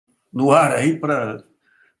no ar aí para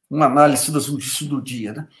uma análise das notícias do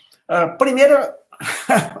dia. Né? A primeira,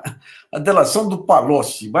 a delação do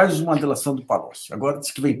Palocci, mais uma delação do Palocci. Agora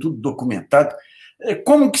diz que vem tudo documentado.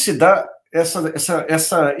 Como que se dá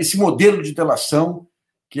esse modelo de delação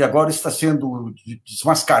que agora está sendo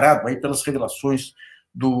desmascarado aí pelas revelações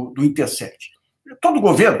do Intercept? Todo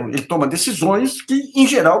governo ele toma decisões que, em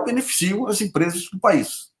geral, beneficiam as empresas do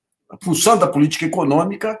país. A função da política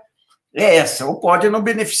econômica é essa, ou pode não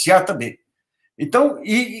beneficiar também. Então,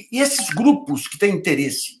 e esses grupos que têm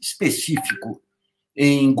interesse específico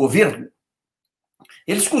em governo,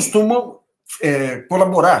 eles costumam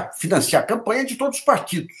colaborar, financiar a campanha de todos os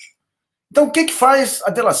partidos. Então, o que faz a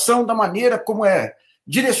delação da maneira como é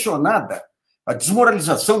direcionada a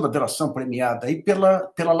desmoralização da delação premiada aí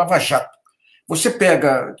pela Lava Jato? Você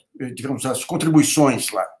pega, digamos, as contribuições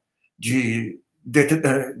lá de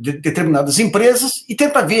determinadas empresas e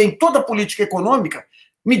tenta ver em toda a política econômica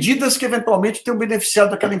medidas que eventualmente tenham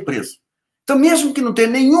beneficiado aquela empresa. Então, mesmo que não tenha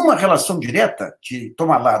nenhuma relação direta de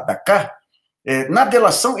tomar lá, da cá, na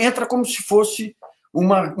delação entra como se fosse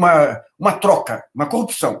uma troca, uma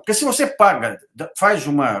corrupção. Porque se você faz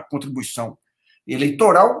uma contribuição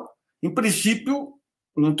eleitoral, em princípio,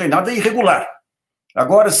 não tem nada irregular.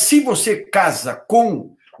 Agora, se você casa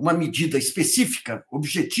com uma medida específica,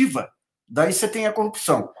 objetiva, daí você tem a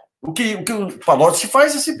corrupção. O que o Palocci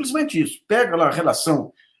faz é simplesmente isso. Pega lá a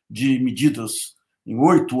relação de medidas em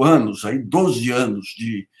 8 anos, aí 12 anos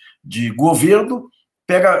de governo,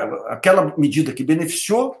 pega aquela medida que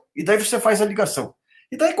beneficiou e daí você faz a ligação.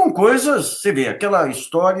 E daí com coisas, você vê, aquela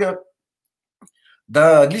história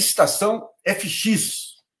da licitação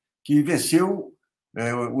FX, que venceu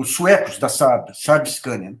os suecos da Saab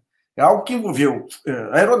Scania. É algo que envolveu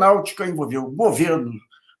a aeronáutica, envolveu o governo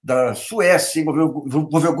da Suécia, envolveu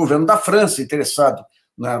o governo da França, interessado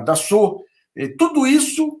na Dassault. Tudo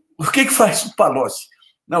isso, o que faz o Palocci?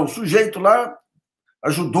 Não, o sujeito lá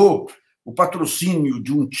ajudou o patrocínio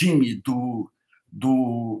de um time do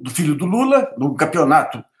filho do Lula, no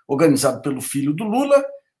campeonato organizado pelo filho do Lula,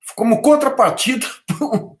 como contrapartida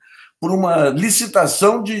por uma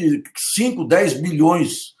licitação de 5, 10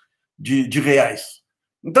 bilhões de reais.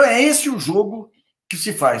 Então, é esse o jogo que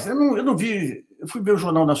se faz. Eu não vi, eu fui ver o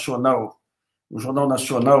Jornal Nacional,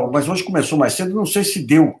 mas hoje começou mais cedo, não sei se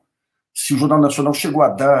o Jornal Nacional chegou a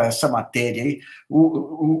dar essa matéria aí.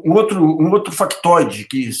 Um outro factoide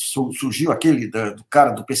que surgiu, aquele do cara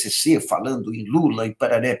do PCC falando em Lula e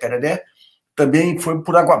peraré, também foi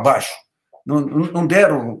por água abaixo. Não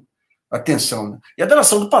deram atenção. Né? E a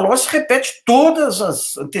delação do Palocci repete todas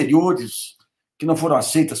as anteriores que não foram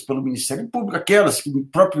aceitas pelo Ministério Público, aquelas que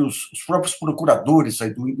os próprios procuradores aí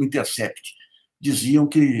do Intercept diziam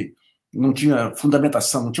que não tinha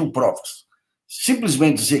fundamentação, não tinham provas.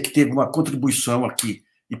 Simplesmente dizer que teve uma contribuição aqui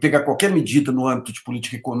e pegar qualquer medida no âmbito de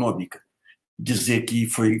política econômica, dizer que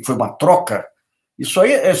foi uma troca, isso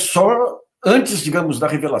aí é só antes, digamos, da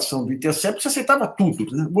revelação do Intercept, você aceitava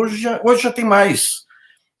tudo. Né? Hoje já tem mais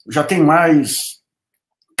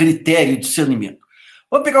critério e discernimento.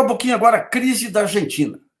 Vamos pegar um pouquinho agora a crise da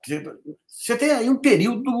Argentina. Você tem aí um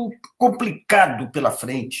período complicado pela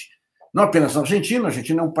frente, não apenas na Argentina, a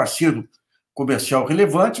Argentina é um parceiro comercial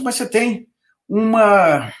relevante, mas você tem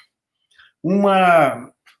uma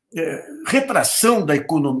retração da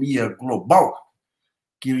economia global,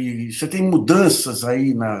 que você tem mudanças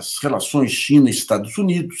aí nas relações China e Estados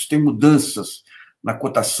Unidos, tem mudanças na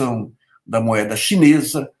cotação da moeda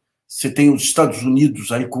chinesa, você tem os Estados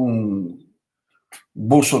Unidos aí com o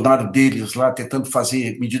Bolsonaro deles lá tentando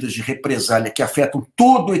fazer medidas de represália que afetam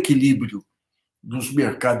todo o equilíbrio dos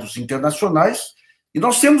mercados internacionais, e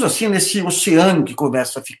nós temos, assim, nesse oceano que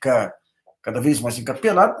começa a ficar cada vez mais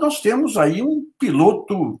encapelado, nós temos aí um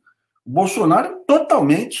piloto, o Bolsonaro,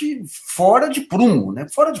 totalmente fora de prumo, né?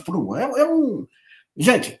 Fora de prumo.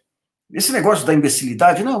 Gente, esse negócio da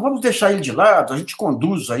imbecilidade, não, vamos deixar ele de lado, a gente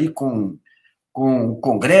conduz aí com o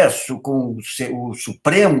Congresso, com o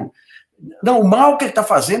Supremo. Não, o mal que ele está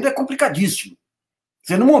fazendo é complicadíssimo.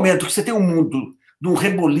 No momento que você tem um mundo de um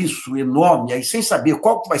reboliço enorme, aí, sem saber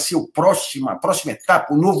qual vai ser a próxima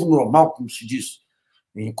etapa, o novo normal, como se diz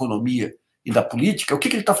em economia e da política, o que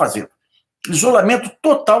ele está fazendo? Isolamento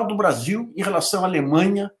total do Brasil em relação à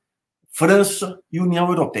Alemanha, França e União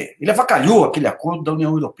Europeia. Ele avacalhou aquele acordo da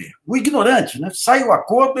União Europeia. O ignorante, né? Sai o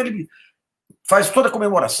acordo, ele faz toda a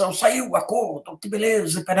comemoração, saiu o acordo, que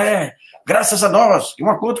beleza, graças a nós. É um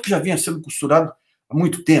acordo que já vinha sendo costurado há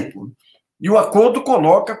muito tempo. E o acordo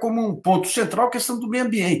coloca como um ponto central a questão do meio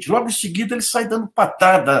ambiente. Logo em seguida, ele sai dando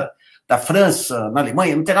patada da França, na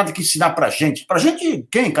Alemanha, não tem nada que ensinar para a gente. Para a gente,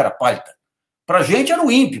 quem, cara pálida? Para a gente era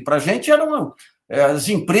o INPE, para a gente era as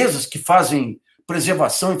empresas que fazem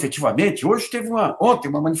preservação efetivamente. Hoje teve ontem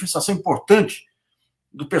uma manifestação importante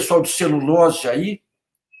do pessoal de celulose aí,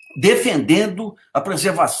 defendendo a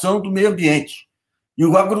preservação do meio ambiente. E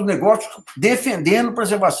o agronegócio defendendo a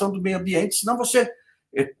preservação do meio ambiente, senão você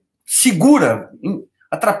segura,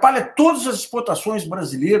 atrapalha todas as exportações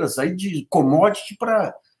brasileiras aí de commodity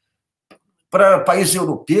para países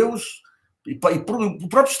europeus e para os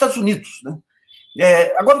próprios Estados Unidos, né?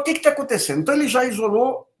 Agora, o que está acontecendo? Então, ele já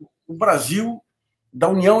isolou o Brasil da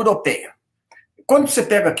União Europeia. Quando você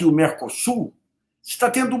pega aqui o Mercosul, você está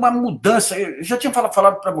tendo uma mudança. Eu já tinha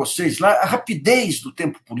falado para vocês lá a rapidez do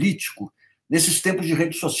tempo político nesses tempos de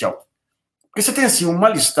rede social. Porque você tem assim, um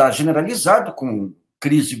mal-estar generalizado com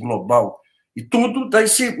crise global e tudo, daí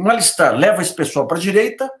esse mal-estar leva esse pessoal para a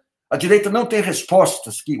direita não tem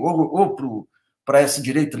respostas, ou para essa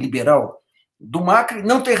direita liberal do Macri,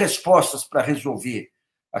 não tem respostas para resolver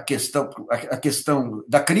a questão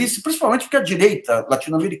da crise, principalmente porque a direita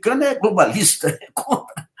latino-americana é globalista, é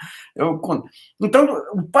contra. Então,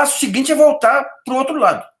 o passo seguinte é voltar para o outro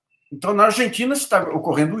lado. Então, na Argentina está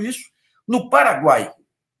ocorrendo isso. No Paraguai,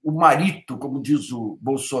 o marito, como diz o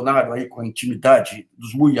Bolsonaro, aí, com a intimidade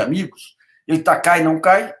dos muito amigos, ele cai e não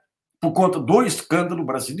cai, por conta do escândalo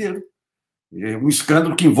brasileiro, um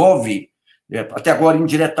escândalo que envolve, até agora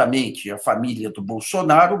indiretamente, a família do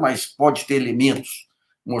Bolsonaro, mas pode ter elementos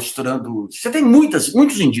mostrando... Você tem muitos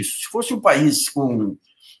indícios. Se fosse um país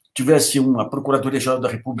tivesse uma Procuradoria-Geral da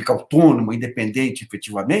República autônoma, independente,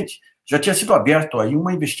 efetivamente, já tinha sido aberto aí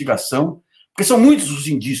uma investigação, porque são muitos os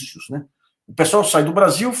indícios, né? O pessoal sai do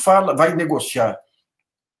Brasil, vai negociar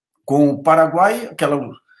com o Paraguai, aquela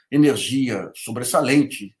energia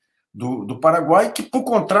sobressalente do Paraguai, que, por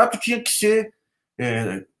contrato, tinha que ser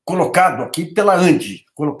colocado aqui pela ANDI,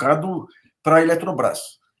 colocado para a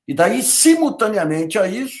Eletrobras. E daí, simultaneamente a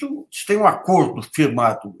isso, tem um acordo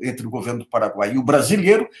firmado entre o governo do Paraguai e o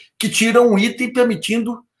brasileiro, que tira um item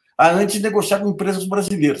permitindo a ANDI negociar com empresas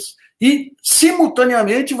brasileiras. E,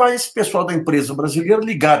 simultaneamente, vai esse pessoal da empresa brasileira,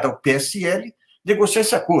 ligada ao PSL, negociar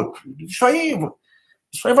esse acordo. Isso aí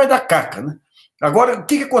vai dar caca, né? Agora, o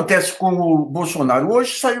que acontece com o Bolsonaro?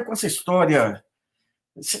 Hoje saiu com essa história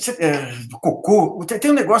do cocô. Tem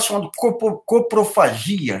um negócio chamado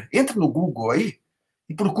coprofagia. Entra no Google aí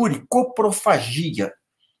e procure coprofagia.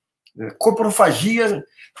 Coprofagia,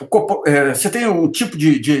 você tem um tipo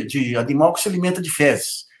de animal que se alimenta de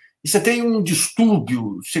fezes. E você tem um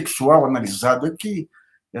distúrbio sexual analisado que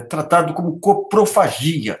é tratado como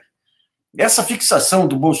coprofagia. Essa fixação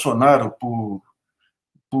do Bolsonaro por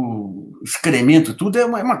excremento e tudo é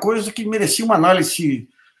uma coisa que merecia uma análise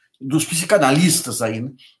dos psicanalistas aí,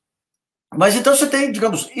 né? Mas então você tem,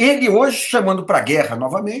 digamos, ele hoje chamando para a guerra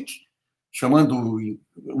novamente, chamando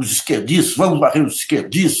os esquerdistas, vamos varrer os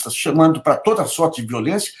esquerdistas, chamando para toda sorte de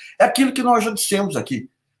violência, é aquilo que nós já dissemos aqui.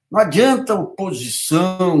 Não adianta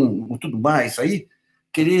oposição e tudo mais aí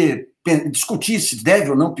querer discutir se deve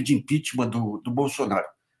ou não pedir impeachment do Bolsonaro.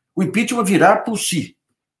 O impeachment virá por si.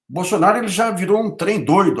 O Bolsonaro ele já virou um trem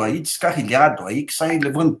doido aí, descarrilhado aí, que sai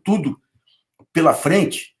levando tudo pela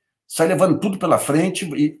frente,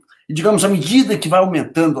 e digamos, à medida que vai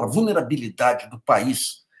aumentando a vulnerabilidade do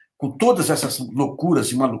país, com todas essas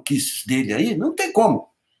loucuras e maluquices dele aí, não tem como.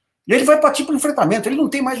 E ele vai partir para o enfrentamento, ele não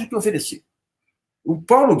tem mais o que oferecer. O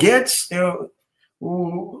Paulo Guedes,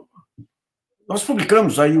 nós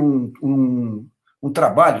publicamos aí um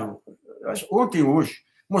trabalho, ontem ou hoje,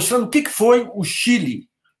 mostrando o que foi o Chile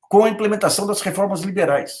com a implementação das reformas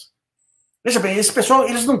liberais. Veja bem, esse pessoal,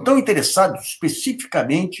 eles não estão interessados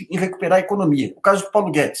especificamente em recuperar a economia. O caso do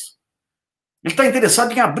Paulo Guedes. Ele está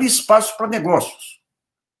interessado em abrir espaço para negócios.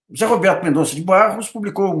 O Zé Roberto Mendonça de Barros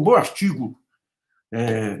publicou um bom artigo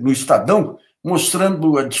no Estadão,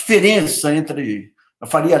 mostrando a diferença entre a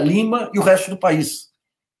Faria Lima e o resto do país.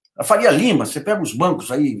 A Faria Lima, você pega os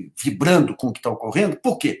bancos aí vibrando com o que está ocorrendo,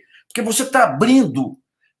 por quê? Porque você está abrindo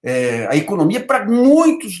a economia para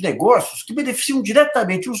muitos negócios que beneficiam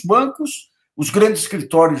diretamente os bancos, os grandes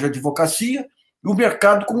escritórios de advocacia e o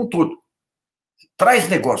mercado como um todo. Traz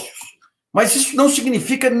negócios. Mas isso não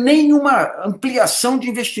significa nenhuma ampliação de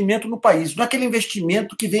investimento no país. Não é aquele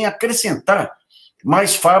investimento que vem acrescentar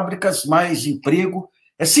mais fábricas, mais emprego.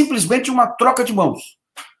 É simplesmente uma troca de mãos.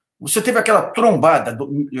 Você teve aquela trombada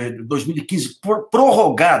de 2015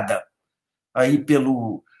 prorrogada aí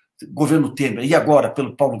pelo governo Temer e agora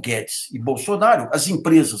pelo Paulo Guedes e Bolsonaro, as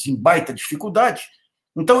empresas em baita dificuldade.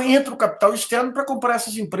 Então entra o capital externo para comprar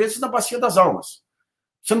essas empresas na Bacia das Almas.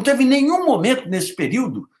 Você não teve em nenhum momento nesse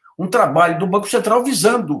período um trabalho do Banco Central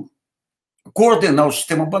visando coordenar o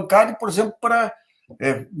sistema bancário, por exemplo, para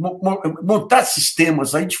montar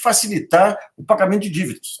sistemas aí de facilitar o pagamento de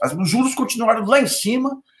dívidas. Os juros continuaram lá em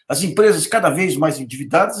cima, as empresas cada vez mais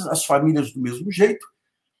endividadas, as famílias do mesmo jeito,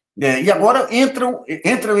 e agora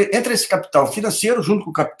entra esse capital financeiro junto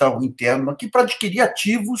com o capital interno aqui para adquirir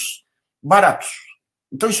ativos baratos.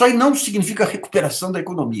 Então, isso aí não significa recuperação da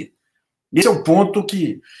economia. Esse é o ponto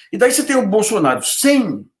que... E daí você tem o Bolsonaro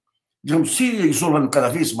digamos, se isolando cada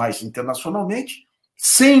vez mais internacionalmente,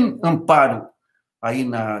 sem amparo aí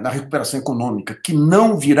na recuperação econômica, que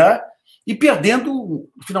não virá, e perdendo,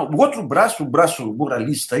 afinal, o outro braço, o braço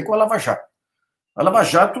moralista, aí com a Lava Jato. A Lava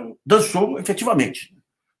Jato dançou efetivamente.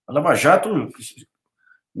 A Lava Jato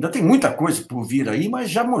ainda tem muita coisa por vir aí, mas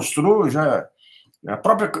já mostrou, a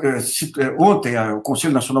própria, ontem, o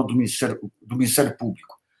Conselho Nacional do Ministério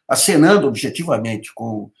Público, acenando objetivamente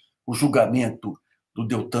com o julgamento do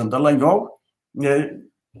Deltan Dallagnol,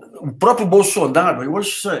 o próprio Bolsonaro,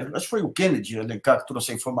 hoje, acho que foi o Kennedy Alencar que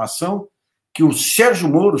trouxe a informação, que o Sérgio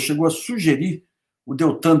Moro chegou a sugerir o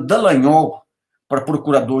Deltan Dallagnol para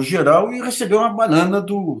procurador-geral e recebeu uma banana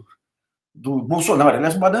do Bolsonaro.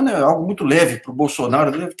 Aliás, banana é algo muito leve para o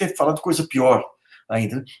Bolsonaro, ele deve ter falado coisa pior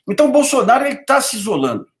ainda. Então, o Bolsonaro está se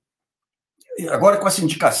isolando. Agora, com essa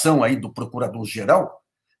indicação aí do procurador-geral,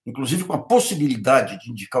 inclusive com a possibilidade de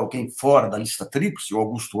indicar alguém fora da lista tríplice, o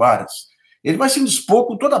Augusto Aras, ele vai se indispor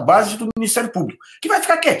com toda a base do Ministério Público, que vai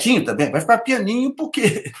ficar quietinho também, vai ficar pianinho,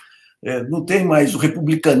 porque não tem mais o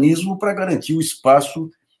republicanismo para garantir o espaço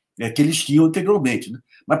que eles tinham anteriormente. Né?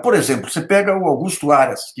 Mas, por exemplo, você pega o Augusto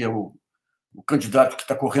Aras, que é o candidato que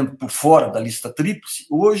está correndo por fora da lista tríplice,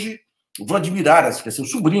 hoje, o Vladimir Aras, que é seu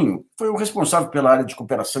sobrinho, foi o responsável pela área de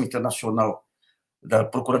cooperação internacional da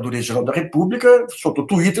Procuradoria-Geral da República, soltou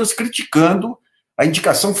twitters criticando a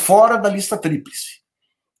indicação fora da lista tríplice.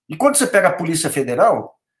 E quando você pega a Polícia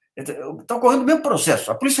Federal, está ocorrendo o mesmo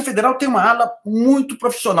processo. A Polícia Federal tem uma ala muito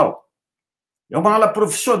profissional. É uma ala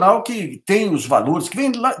profissional que tem os valores, que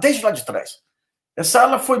vem desde lá de trás. Essa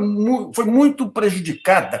ala foi muito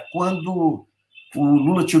prejudicada quando o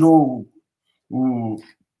Lula tirou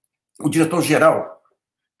o diretor-geral,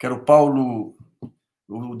 que era o Paulo,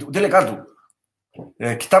 o delegado,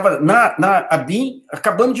 que estava na ABIN,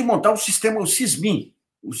 acabando de montar o SISBIN,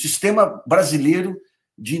 o Sistema Brasileiro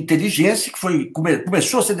de Inteligência, que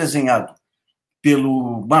começou a ser desenhado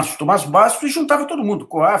pelo Márcio Tomás Bastos e juntava todo mundo,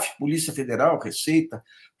 COAF, Polícia Federal, Receita,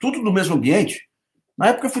 tudo no mesmo ambiente. Na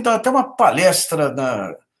época eu fui dar até uma palestra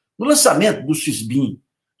no lançamento do SISBIN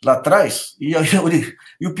lá atrás, e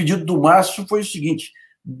o pedido do Márcio foi o seguinte: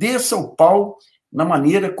 desça o pau na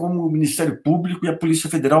maneira como o Ministério Público e a Polícia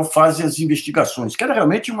Federal fazem as investigações, que era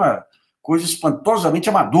realmente uma coisa espantosamente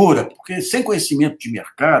amadora, porque sem conhecimento de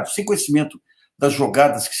mercado, sem conhecimento das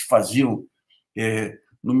jogadas que se faziam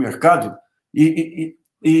no mercado, e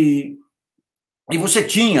você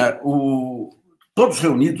tinha todos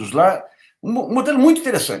reunidos lá, um modelo muito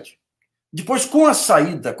interessante. Depois, com a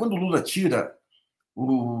saída, quando o Lula tira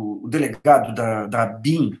o delegado da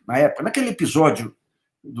ABIN, na época, naquele episódio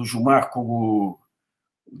do Gilmar com o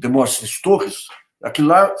Demóstenes Torres, aquilo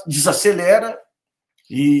lá desacelera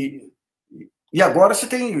e agora você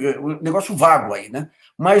tem um negócio vago aí, né?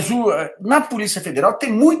 Mas na Polícia Federal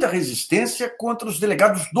tem muita resistência contra os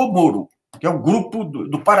delegados do Moro, que é o grupo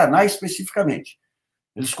do Paraná especificamente.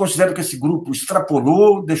 Eles consideram que esse grupo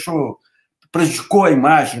extrapolou, prejudicou a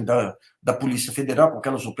imagem da Polícia Federal com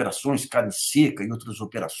aquelas operações carne seca e outras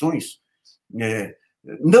operações.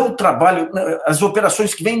 Não trabalham, as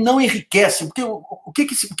operações que vêm não enriquecem, porque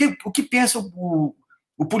o que pensa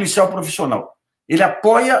o policial profissional? Ele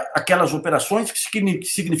apoia aquelas operações que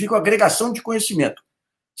significam agregação de conhecimento,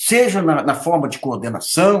 seja na forma de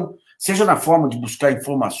coordenação, seja na forma de buscar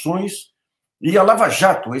informações. E a Lava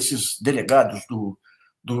Jato, esses delegados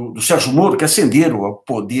do Sérgio Moro, que ascenderam ao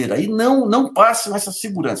poder, aí não passam essa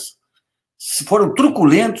segurança. Foram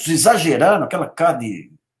truculentos, exageraram aquela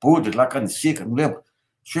carne podre lá, carne seca, não lembro.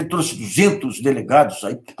 Você trouxe 200 delegados,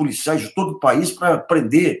 aí, policiais de todo o país para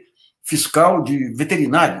prender fiscal de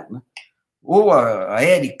veterinário, né? Ou a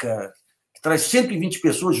Érica, que traz 120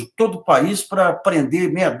 pessoas de todo o país para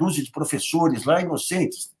prender meia dúzia de professores lá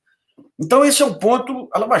inocentes. Então, esse é o ponto.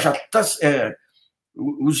 A Lava Jato,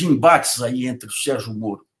 os embates aí entre o Sérgio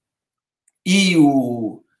Moro e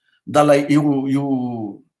o Dallagnol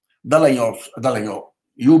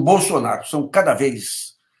e o Bolsonaro são cada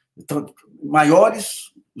vez maiores.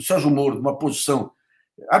 O Sérgio Moro, numa posição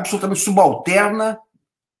absolutamente subalterna,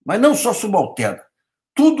 mas não só subalterna.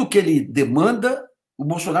 Tudo que ele demanda, o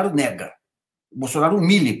Bolsonaro nega. O Bolsonaro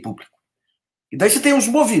humilha em público. E daí você tem os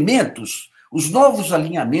movimentos, os novos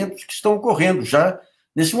alinhamentos que estão ocorrendo já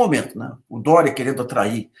nesse momento. Né? O Dória querendo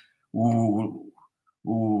atrair o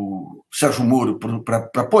o Sérgio Moro para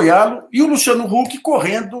apoiá-lo, e o Luciano Huck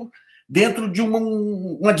correndo dentro de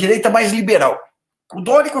uma direita mais liberal. O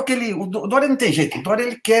Dória, o Dória não tem jeito, o Dória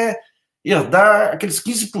ele quer herdar aqueles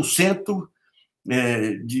 15%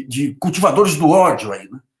 de cultivadores do ódio aí,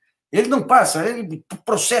 né? Ele não passa, ele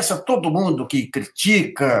processa todo mundo que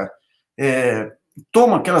critica,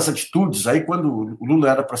 toma aquelas atitudes aí, quando o Lula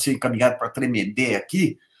era para ser encaminhado para Tremembé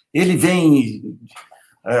aqui, ele vem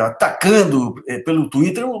atacando pelo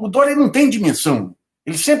Twitter. O Dória não tem dimensão,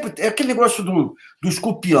 ele sempre, é aquele negócio do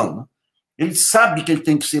escorpião, né? Ele sabe que ele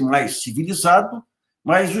tem que ser mais civilizado,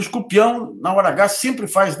 mas o escorpião, na hora H, sempre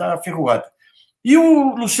faz dar ferroada. E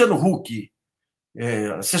o Luciano Huck,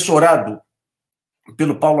 assessorado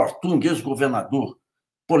pelo Paulo Artung, ex-governador,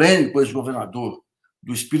 polêmico ex-governador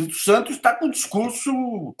do Espírito Santo, está com o discurso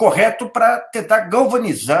correto para tentar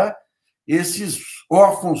galvanizar esses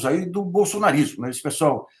órfãos aí do bolsonarismo, né? Esse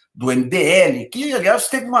pessoal do MBL, que, aliás,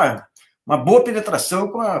 teve uma boa penetração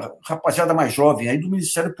com a rapaziada mais jovem aí do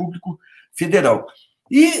Ministério Público Federal.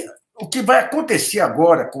 E o que vai acontecer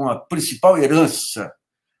agora com a principal herança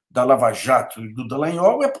da Lava Jato e do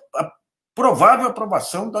Dallagnol é a provável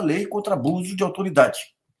aprovação da lei contra abuso de autoridade,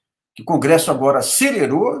 que o Congresso agora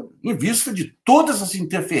acelerou em vista de todas as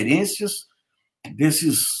interferências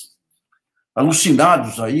desses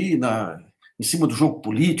alucinados aí em cima do jogo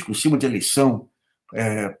político, em cima de eleição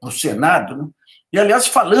para o Senado, né? E, aliás,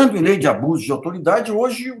 falando em lei de abuso de autoridade,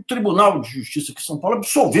 hoje o Tribunal de Justiça aqui de São Paulo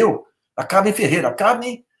absolveu a Carmen Ferreira. A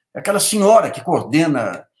Carmen é aquela senhora que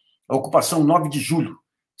coordena a ocupação 9 de julho.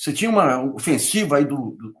 Você tinha uma ofensiva aí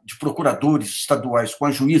de procuradores estaduais com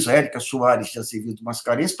a juíza Érica Soares de Azevedo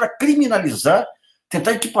Mascarenhas para criminalizar,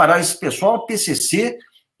 tentar equiparar esse pessoal ao PCC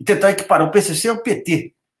e tentar equiparar o PCC ao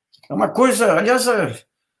PT. É uma coisa, aliás, a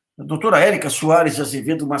doutora Érica Soares de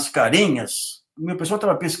Azevedo Mascarenhas, o meu pessoal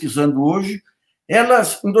estava pesquisando hoje, ela,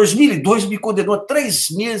 em 2002, me condenou a 3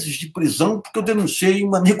 meses de prisão porque eu denunciei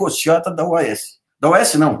uma negociata da OAS. Da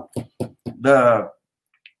OAS, não, da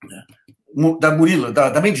Murila,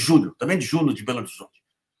 da Mendes Júnior de Belo Horizonte.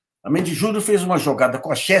 A Mendes Júnior fez uma jogada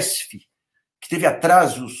com a Chesf, que teve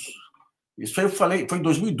atrasos. Isso aí eu falei, foi em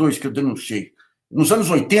 2002 que eu denunciei. Nos anos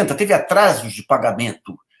 80, teve atrasos de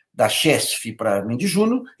pagamento da Chesf para a Mendes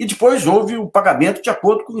Júnior, e depois houve o pagamento de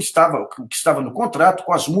acordo com o que estava no contrato,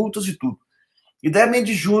 com as multas e tudo. E daí a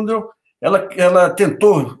Mendes Júnior, ela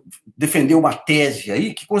tentou defender uma tese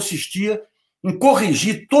aí que consistia em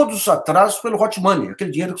corrigir todos os atrasos pelo hot money, aquele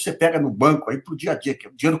dinheiro que você pega no banco aí para o dia a dia, que é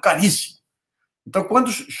um dinheiro caríssimo. Então,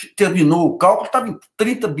 quando terminou o cálculo, estava em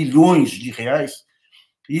 30 bilhões de reais,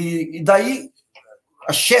 e daí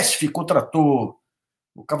a Chesf contratou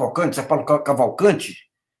o Cavalcante, Zé Paulo Cavalcante,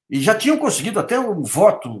 e já tinham conseguido até o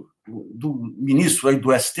voto do ministro aí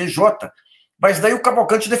do STJ, mas daí o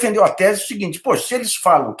Cavalcante defendeu a tese seguinte: pô, se eles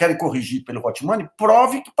falam, querem corrigir pelo hot money,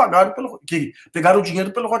 prove que pegaram o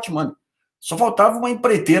dinheiro pelo hot money. Só faltava uma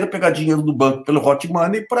empreiteira pegar dinheiro do banco pelo hot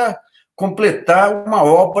money para completar uma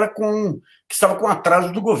obra que estava com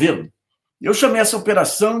atraso do governo. Eu chamei essa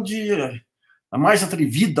operação de a mais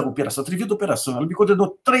atrevida operação. Ela me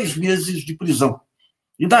condenou 3 meses de prisão.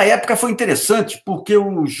 E, na época, foi interessante, porque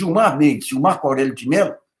o Gilmar Mendes e o Marco Aurélio de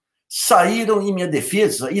Mello saíram em minha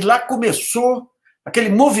defesa, e lá começou aquele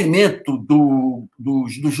movimento do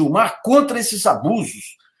Gilmar contra esses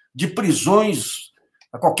abusos de prisões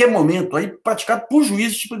a qualquer momento, aí praticado por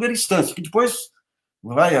juízes de primeira instância, que depois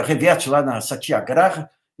reverte lá na Satyagraha.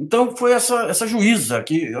 Então, foi essa juíza,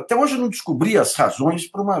 que até hoje eu não descobri as razões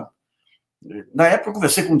para uma... Na época, eu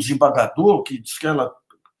conversei com um desembargador que disse que ela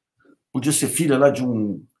podia ser filha lá de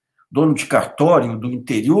um dono de cartório do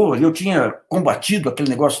interior, e eu tinha combatido aquele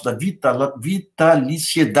negócio da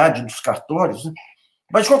vitaliciedade dos cartórios, né?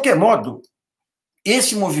 Mas, de qualquer modo,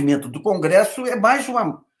 esse movimento do Congresso é mais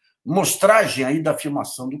uma mostragem aí da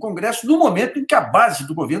afirmação do Congresso no momento em que a base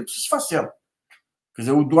do governo se esfacela. Quer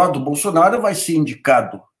dizer, o Eduardo Bolsonaro vai ser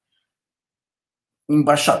indicado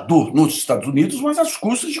embaixador nos Estados Unidos, mas às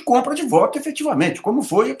custas de compra de voto, efetivamente, como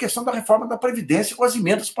foi a questão da reforma da Previdência com as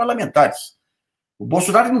emendas parlamentares. O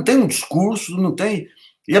Bolsonaro não tem um discurso, não tem...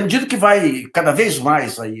 E à medida que vai cada vez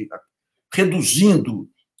mais aí reduzindo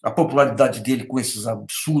a popularidade dele com esses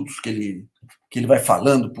absurdos que ele vai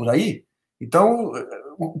falando por aí, então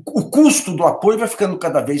o custo do apoio vai ficando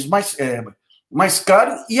cada vez mais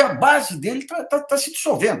caro, e a base dele está se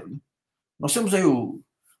dissolvendo, né? Nós temos aí o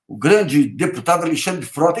grande deputado Alexandre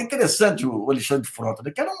Frota. É interessante o Alexandre Frota,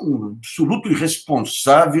 né, que era um absoluto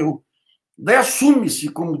irresponsável, daí assume-se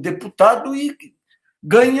como deputado e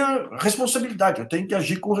ganha responsabilidade. Eu tenho que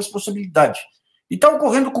agir com responsabilidade. E está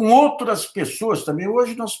ocorrendo com outras pessoas também.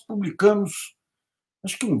 Hoje nós publicamos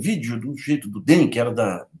acho que um vídeo do jeito do DEM, que era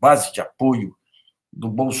da base de apoio do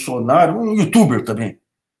Bolsonaro, um youtuber também,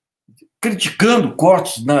 criticando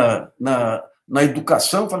cortes na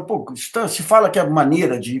educação. Fala, pô, se fala que a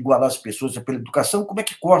maneira de igualar as pessoas é pela educação, como é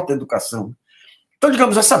que corta a educação? Então,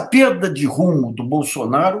 digamos, essa perda de rumo do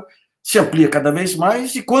Bolsonaro se amplia cada vez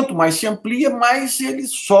mais, e quanto mais se amplia, mais ele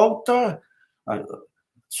solta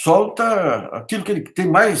aquilo que ele tem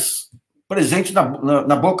mais presente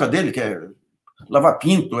na boca dele, que é lavar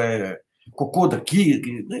pinto, é cocô daqui,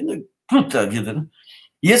 puta vida, né?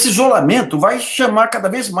 E esse isolamento vai chamar cada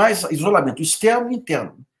vez mais isolamento externo e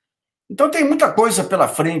interno. Então, tem muita coisa pela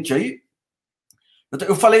frente aí.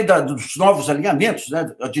 Eu falei dos novos alinhamentos,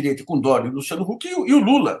 né, a direita com Dória e Luciano Huck, e o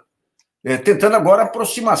Lula, tentando agora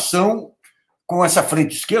aproximação com essa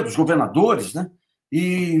frente esquerda, os governadores, né,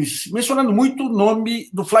 e mencionando muito o nome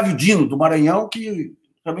do Flávio Dino, do Maranhão, que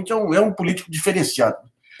realmente é um político diferenciado.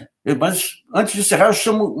 Mas, antes de encerrar, eu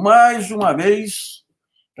chamo mais uma vez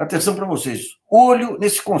atenção para vocês. Olho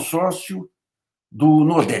nesse consórcio do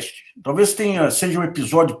Nordeste. Talvez seja o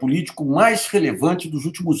episódio político mais relevante dos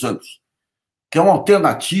últimos anos, que é uma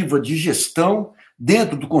alternativa de gestão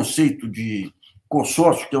dentro do conceito de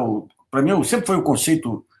consórcio, que para mim sempre foi o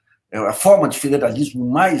conceito, a forma de federalismo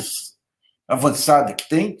mais avançada que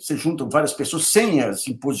tem. Você junta várias pessoas sem as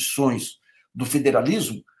imposições do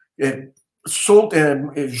federalismo,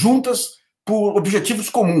 juntas por objetivos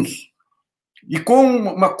comuns, e com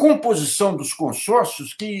uma composição dos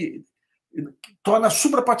consórcios que torna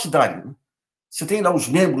suprapartidário, né? Você tem lá os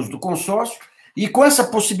membros do consórcio, e com essa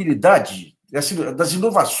possibilidade das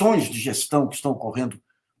inovações de gestão que estão ocorrendo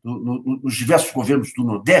nos diversos governos do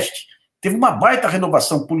Nordeste, teve uma baita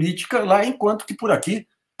renovação política lá, enquanto que por aqui,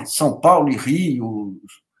 São Paulo e Rio,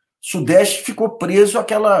 Sudeste, ficou preso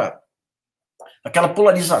àquela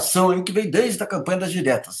polarização aí que veio desde a campanha das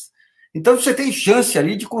diretas. Então, você tem chance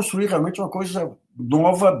ali de construir realmente uma coisa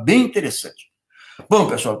nova, bem interessante. Bom,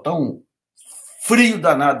 pessoal, então, frio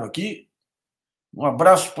danado aqui. Um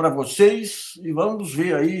abraço para vocês e vamos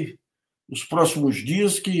ver aí os próximos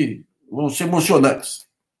dias que vão ser emocionantes.